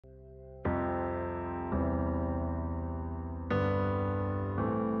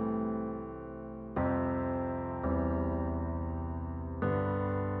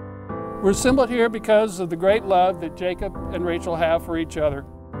We're assembled here because of the great love that Jacob and Rachel have for each other.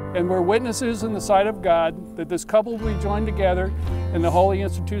 And we're witnesses in the sight of God that this couple will be joined together in the holy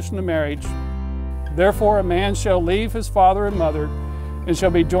institution of marriage. Therefore a man shall leave his father and mother and shall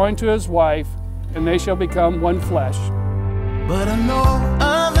be joined to his wife, and they shall become one flesh. But I know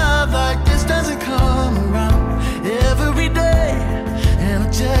a love like this doesn't come around every day, and I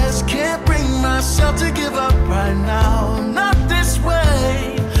just can't bring myself to give up right now. Not this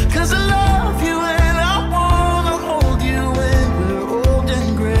way, 'cause I love you and I wanna hold you when we're old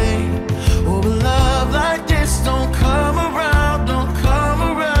and gray. Oh, a love like this don't come around, don't come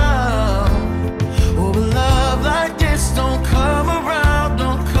around. Oh, a love like this don't come around,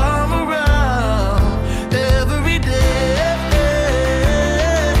 don't come around every day.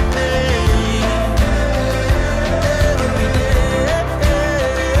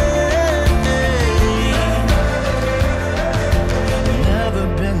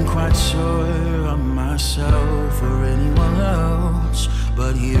 Sure of myself or anyone else,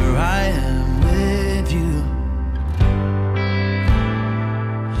 but here I am with you.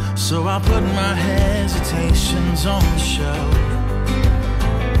 So I put my hesitations on the shelf,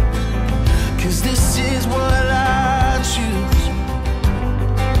 'cause this is what I choose.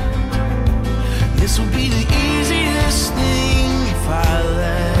 This will be the easiest thing if I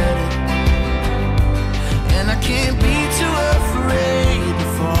let it, and I can't be too afraid to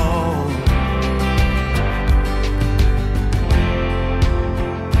fall.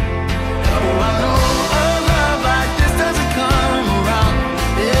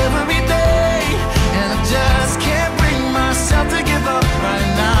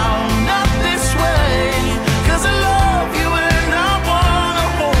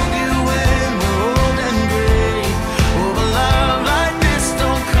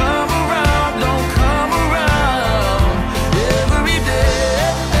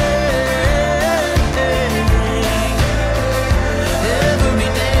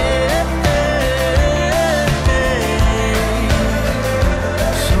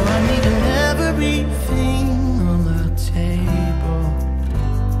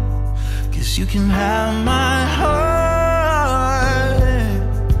 You can have my heart.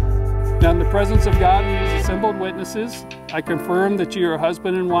 Now in the presence of God and these assembled witnesses, I confirm that you are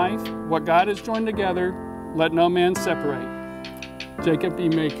husband and wife. What God has joined together, let no man separate. Jacob, you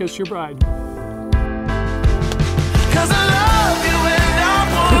may kiss your bride. 'Cause I love